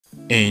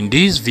In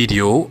this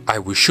video, I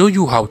will show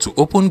you how to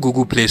open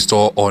Google Play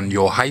Store on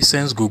your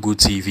Hisense Google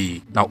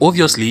TV. Now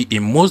obviously,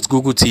 in most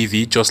Google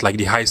TV, just like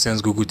the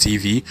Hisense Google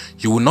TV,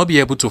 you will not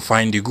be able to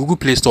find the Google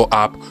Play Store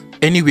app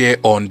anywhere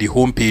on the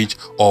home page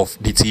of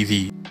the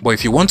TV. But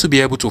if you want to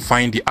be able to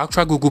find the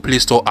actual Google Play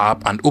Store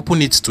app and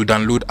open it to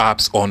download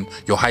apps on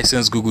your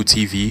Hisense Google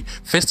TV,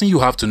 first thing you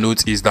have to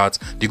note is that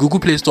the Google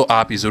Play Store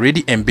app is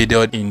already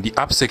embedded in the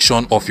app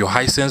section of your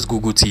Hisense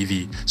Google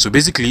TV. So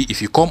basically,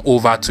 if you come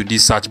over to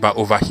this search bar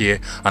over here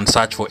and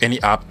search for any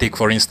app, take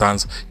for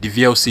instance the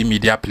VLC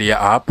Media Player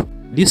app,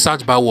 this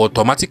search bar will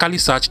automatically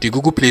search the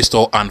Google Play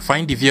Store and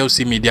find the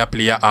VLC Media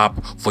Player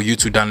app for you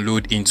to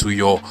download into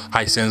your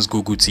Hisense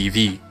Google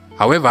TV.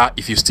 However,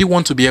 if you still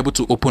want to be able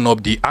to open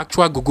up the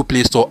actual Google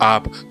Play Store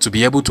app to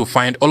be able to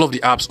find all of the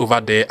apps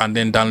over there and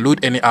then download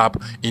any app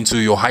into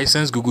your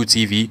Hisense Google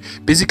TV,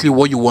 basically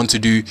what you want to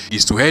do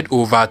is to head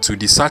over to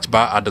the search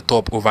bar at the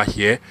top over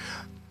here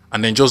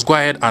and then just go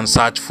ahead and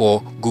search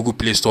for Google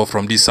Play Store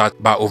from this search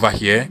bar over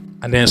here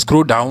and then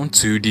scroll down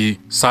to the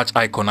search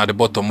icon at the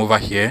bottom over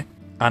here,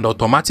 and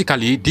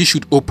automatically this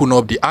should open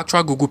up the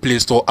actual Google Play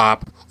Store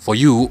app for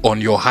you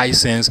on your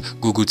Hisense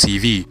Google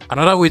TV.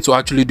 Another way to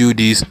actually do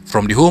this,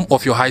 from the home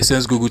of your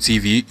Hisense Google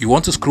TV, you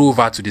want to scroll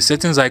over to the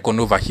settings icon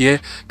over here,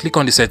 click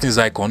on the settings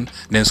icon,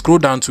 then scroll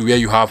down to where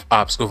you have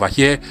apps over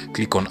here,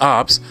 click on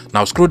apps.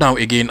 Now scroll down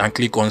again and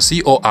click on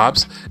see all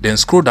apps, then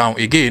scroll down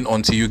again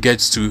until you get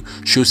to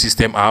show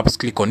system apps,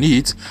 click on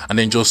it, and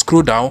then just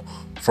scroll down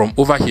from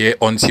over here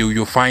until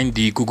you find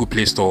the Google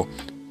Play Store.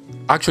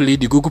 Actually,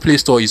 the Google Play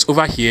Store is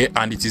over here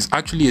and it is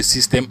actually a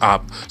system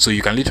app, so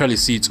you can literally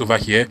see it over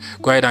here.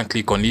 Go ahead and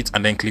click on it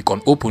and then click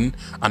on open,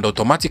 and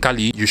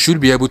automatically you should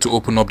be able to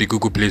open up the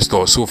Google Play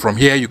Store. So from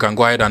here you can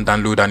go ahead and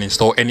download and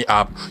install any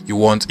app you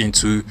want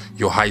into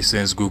your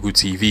Hisense Google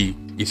TV.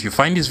 If you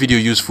find this video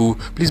useful,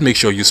 please make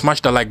sure you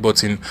smash the like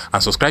button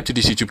and subscribe to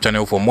this YouTube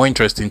channel for more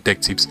interesting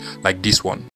tech tips like this one.